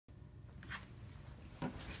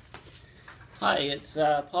Hi, it's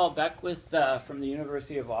Paul Beckwith from the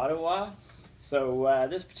University of Ottawa.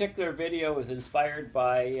 This particular video was inspired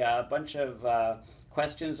by a bunch of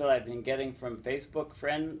questions that I've been getting from Facebook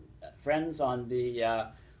friends on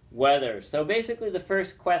the weather. So basically the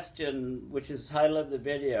first question, which is the title of the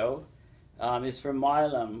video, is from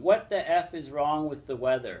Milam. What the F is wrong with the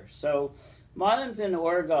weather? So Milam's in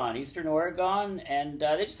Oregon, eastern Oregon, and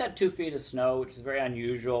they just had 2 feet of snow, which is very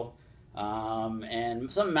unusual.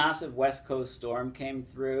 And some massive west coast storm came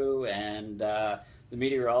through, and the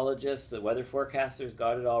meteorologists, the weather forecasters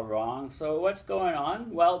got it all wrong. So what's going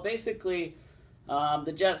on? Well, basically,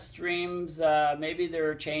 the jet streams, maybe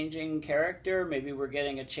they're changing character. Maybe we're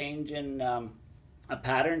getting a change in a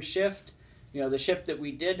pattern shift. You know, the shift that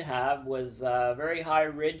we did have was very high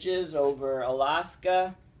ridges over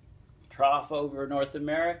Alaska, trough over North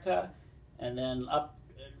America, and then up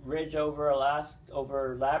ridge over Alaska,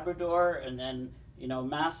 over Labrador, and then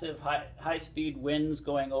massive high speed winds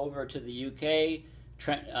going over to the UK,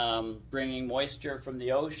 bringing moisture from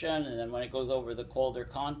the ocean, and then when it goes over the colder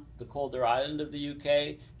island of the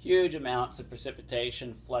UK, huge amounts of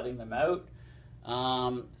precipitation flooding them out.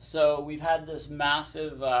 So we've had this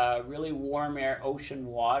massive, really warm ocean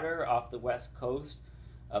water off the west coast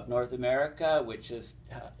of North America, which is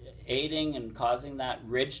aiding and causing that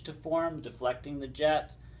ridge to form, deflecting the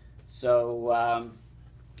jet. So,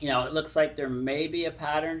 it looks like there may be a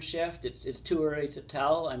pattern shift. It's too early to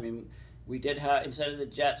tell. I mean, we did have, instead of the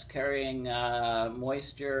jets carrying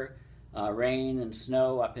moisture, rain and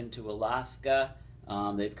snow up into Alaska,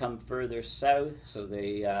 they've come further south. So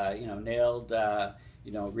they, nailed,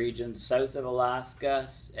 regions south of Alaska,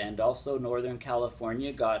 and also Northern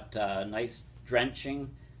California got nice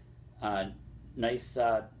drenching, nice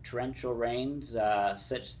torrential rains,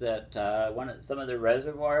 such that some of the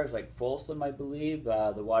reservoirs, like Folsom, I believe,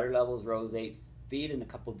 the water levels rose 8 feet in a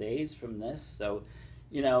couple days from this. So,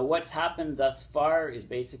 what's happened thus far is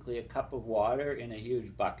basically a cup of water in a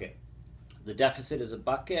huge bucket. The deficit is a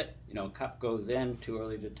bucket. A cup goes in. Too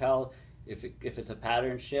early to tell. If it's a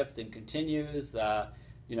pattern shift and continues,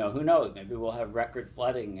 who knows? Maybe we'll have record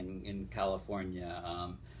flooding in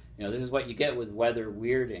California. This is what you get with weather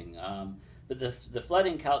weirding. But the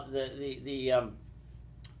flooding, the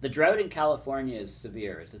drought in California is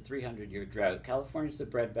severe. It's a 300-year drought. California's the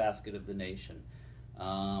breadbasket of the nation.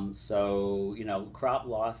 Crop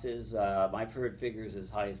losses, I've heard figures as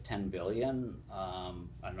high as 10 billion. I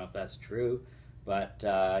don't know if that's true, but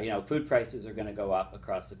food prices are going to go up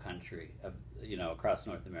across the country, across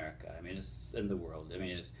North America. I mean, it's in the world. I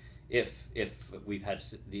mean, if we've had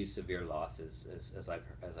these severe losses, as I've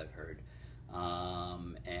heard.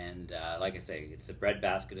 Like I say, it's the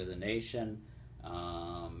breadbasket of the nation.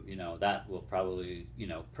 That will probably,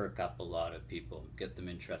 perk up a lot of people, get them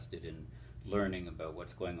interested in learning about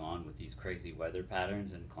what's going on with these crazy weather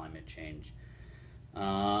patterns and climate change.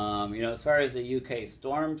 As far as the UK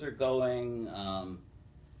storms are going,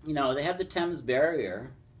 they have the Thames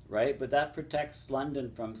barrier, right? But that protects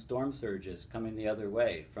London from storm surges coming the other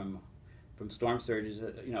way, from storm surges,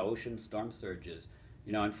 ocean storm surges.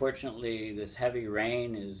 Unfortunately, this heavy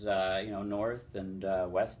rain is, north and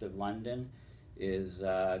west of London, is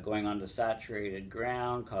going onto saturated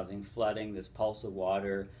ground, causing flooding. This pulse of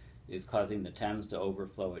water is causing the Thames to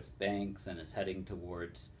overflow its banks, and it's heading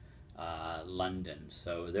towards London.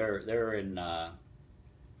 So they're in,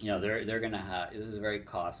 they're going to have, this is a very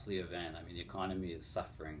costly event. I mean, the economy is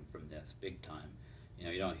suffering from this big time.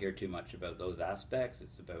 You don't hear too much about those aspects.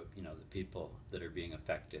 It's about, the people that are being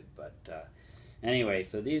affected. But anyway,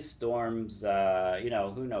 so these storms,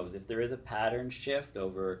 who knows? If there is a pattern shift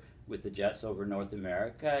with the jets over North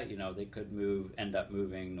America, they could end up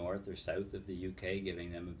moving north or south of the UK,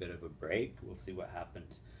 giving them a bit of a break. We'll see what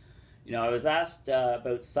happens. I was asked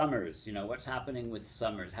about summers. What's happening with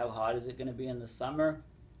summers? How hot is it going to be in the summer?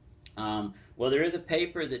 Well, there is a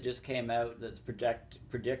paper that just came out that's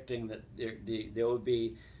predicting that there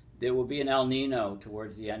will be an El Nino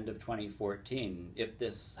towards the end of 2014. If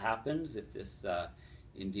this happens, if this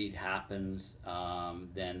indeed happens,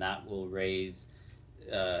 then that will raise,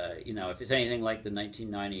 if it's anything like the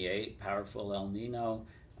 1998 powerful El Nino,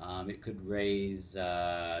 it could raise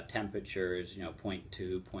temperatures,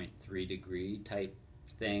 0.2, 0.3 degree type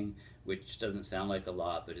thing, which doesn't sound like a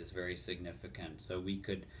lot, but is very significant. So we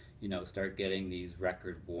could, start getting these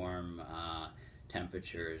record warm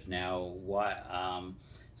temperatures. Now,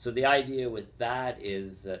 so the idea with that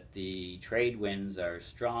is that the trade winds are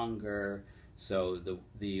stronger, so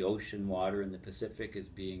the ocean water in the Pacific is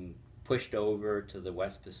being pushed over to the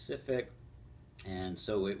West Pacific, and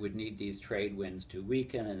so it would need these trade winds to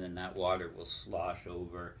weaken, and then that water will slosh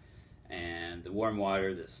over And the warm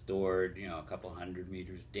water that's stored, you know, a couple 100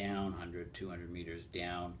 meters down, 100, 200 meters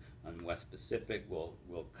down on the West Pacific will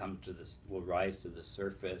come to this, will rise to the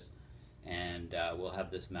surface, and we'll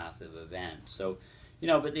have this massive event. So, you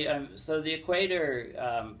know, but so the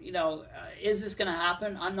equator, you know, is this going to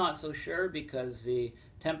happen? I'm not so sure, because the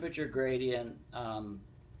temperature gradient,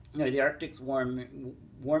 you know, the Arctic's warming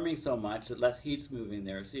so much that less heat's moving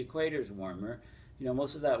there, so the equator's warmer. You know,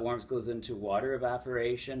 most of that warmth goes into water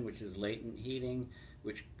evaporation, which is latent heating,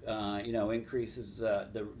 which you know, increases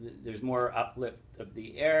there's more uplift of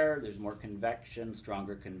the air, there's more convection,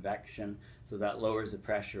 stronger convection, so that lowers the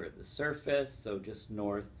pressure at the surface. So just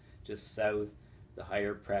north, just south, the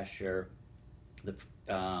higher pressure,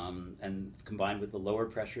 and combined with the lower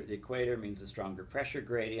pressure at the equator means a stronger pressure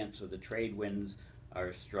gradient, so the trade winds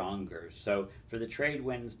are stronger. So for the trade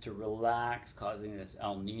winds to relax, causing this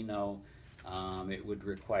El Nino, it would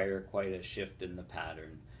require quite a shift in the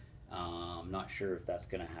pattern. I'm not sure if that's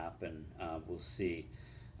going to happen. We'll see.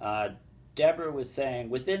 Deborah was saying,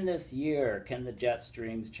 within this year, can the jet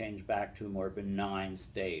streams change back to a more benign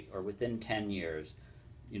state, or within 10 years?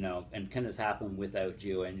 You know, and can this happen without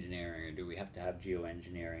geoengineering, or do we have to have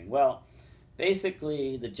geoengineering? Well,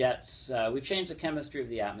 basically, the jets, we've changed the chemistry of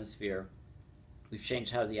the atmosphere. We've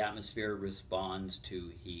changed how the atmosphere responds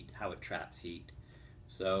to heat, how it traps heat.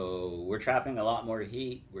 So we're trapping a lot more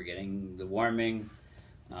heat. We're getting the warming,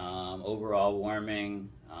 overall warming,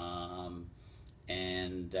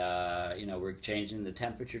 and you know, we're changing the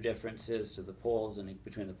temperature differences to the poles and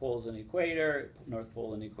between the poles and the equator, North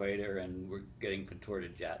Pole and equator, and we're getting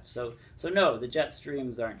contorted jets. So no, the jet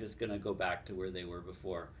streams aren't just going to go back to where they were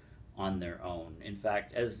before on their own. In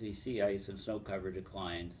fact, as the sea ice and snow cover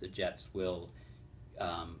declines, the jets will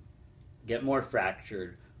get more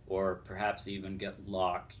fractured, or perhaps even get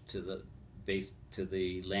locked to the base, to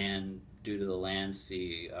the land, due to the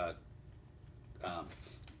land-sea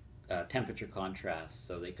temperature contrast,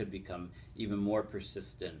 so they could become even more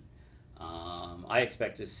persistent. I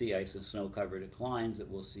expect as sea ice and snow cover declines that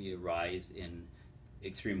we'll see a rise in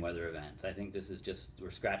extreme weather events. I think this is just,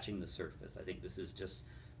 we're scratching the surface. I think this is just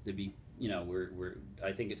the, you know,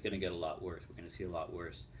 I think it's going to get a lot worse. We're going to see a lot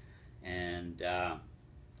worse. And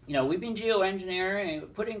you know, we've been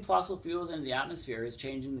geoengineering. Putting fossil fuels into the atmosphere is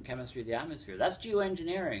changing the chemistry of the atmosphere. That's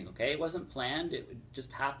geoengineering, okay? It wasn't planned. It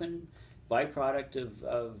just happened, byproduct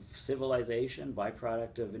of civilization,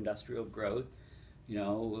 byproduct of industrial growth, you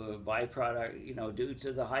know, byproduct, you know, due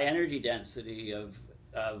to the high energy density of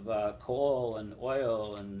coal and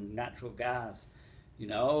oil and natural gas. You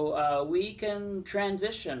know, we can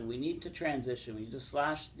transition. We need to transition. We need to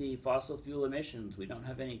slash the fossil fuel emissions. We don't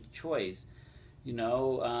have any choice. You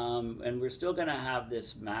know, and we're still going to have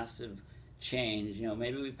this massive change. You know,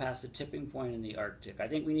 maybe we passed a tipping point in the Arctic. I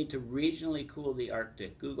think we need to regionally cool the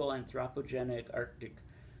Arctic. Google anthropogenic Arctic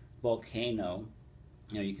volcano.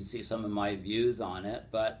 You know, you can see some of my views on it,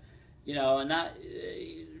 but, you know, and that,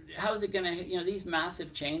 how is it going to, you know, these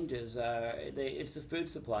massive changes, it's the food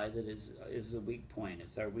supply that is the weak point.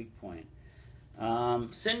 It's our weak point.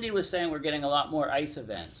 Cindy was saying we're getting a lot more ice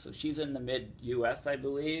events. So she's in the mid-US, I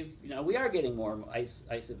believe. You know, we are getting more ice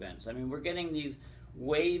events. I mean, we're getting these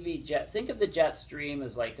wavy jets. Think of the jet stream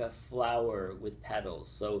as like a flower with petals.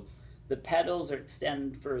 So the petals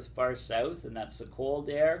extend far south, and that's the cold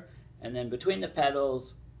air. And then between the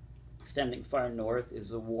petals, extending far north, is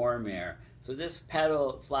the warm air. So this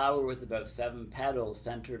flower with about 7 petals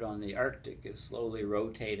centered on the Arctic is slowly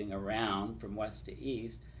rotating around from west to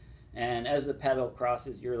east. And as the petal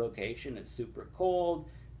crosses your location, it's super cold.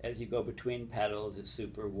 As you go between petals, it's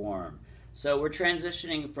super warm. So we're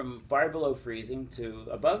transitioning from far below freezing to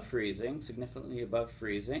above freezing, significantly above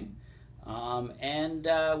freezing. And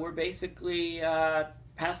we're basically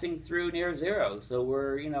passing through near zero. So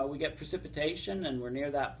we're, you know, we get precipitation and we're near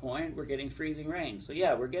that point. We're getting freezing rain. So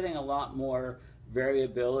yeah, we're getting a lot more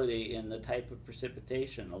variability in the type of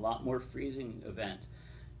precipitation, a lot more freezing events.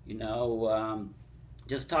 You know,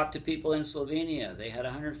 just talk to people in Slovenia. They had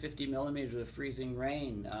 150 millimeters of freezing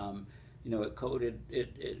rain. You know,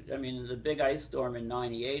 I mean, the big ice storm in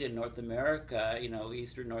 '98 in North America, you know,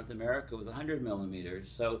 eastern North America was 100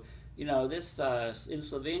 millimeters. So, you know, this, in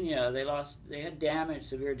Slovenia, they had damage,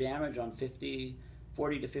 severe damage on 40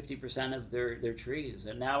 to 50% of their trees.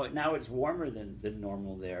 And now it's warmer than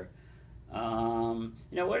normal there. You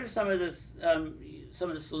know, what are some of the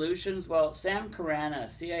solutions? Well, Sam Carana,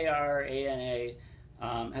 C-A-R-A-N-A,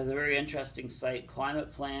 has a very interesting site,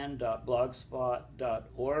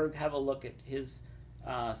 climateplan.blogspot.org. Have a look at his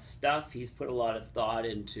stuff. He's put a lot of thought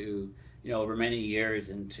into, you know, over many years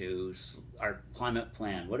into our climate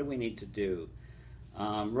plan. What do we need to do?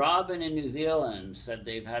 Robin in New Zealand said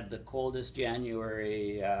they've had the coldest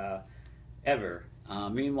January ever.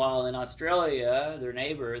 Meanwhile, in Australia, their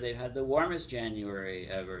neighbor, they've had the warmest January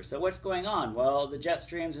ever. So what's going on? Well, the jet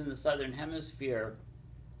streams in the southern hemisphere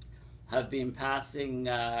have been passing,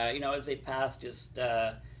 as they pass just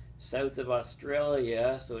south of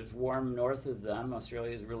Australia, so it's warm north of them.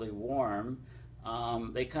 Australia is really warm.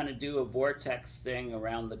 They kind of do a vortex thing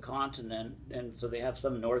around the continent, and so they have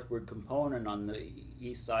some northward component on the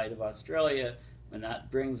east side of Australia, and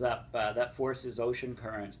that brings up, that forces ocean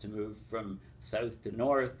currents to move from south to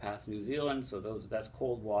north past New Zealand, so that's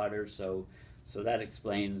cold water, so that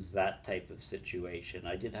explains that type of situation.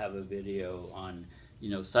 I did have a video on,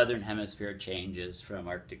 southern hemisphere changes from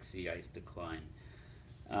Arctic sea ice decline.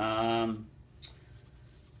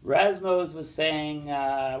 Rasmos was saying,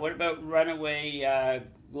 what about runaway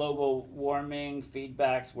global warming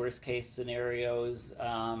feedbacks, worst case scenarios?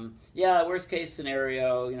 Yeah, worst case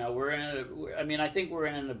scenario, I think we're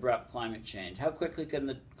in an abrupt climate change. How quickly can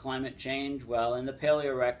the climate change? Well, in the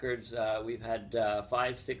paleo records, we've had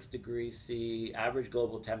 5-6 degrees C average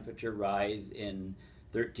global temperature rise in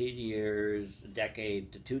 13 years, a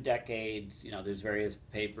decade to 2 decades. There's various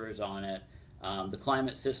papers on it. The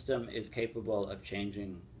climate system is capable of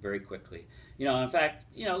changing very quickly. In fact,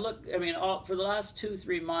 look, for the last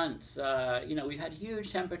 2-3 months, we've had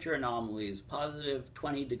huge temperature anomalies, positive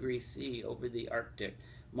 20 degrees C over the Arctic,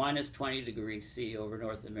 minus 20 degrees C over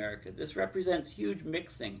North America. This represents huge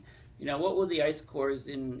mixing. What will the ice cores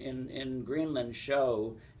in Greenland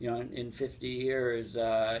show, in 50 years,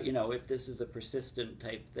 if this is a persistent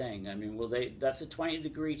type thing? That's a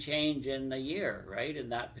 20-degree change in a year, right, in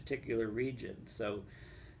that particular region. So,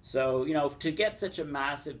 to get such a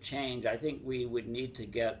massive change, I think we would need to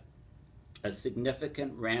get a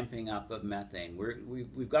significant ramping up of methane.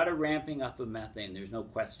 We've got a ramping up of methane, there's no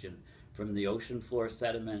question, from the ocean floor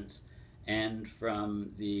sediments and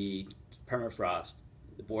from the permafrost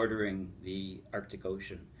bordering the Arctic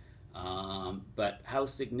Ocean. But how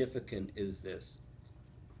significant is this?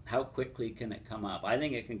 How quickly can it come up? I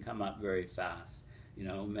think it can come up very fast.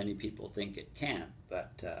 Many people think it can't,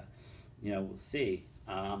 but we'll see.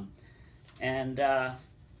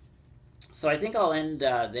 So I think I'll end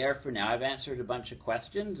there for now. I've answered a bunch of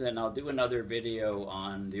questions, and I'll do another video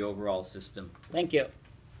on the overall system. Thank you.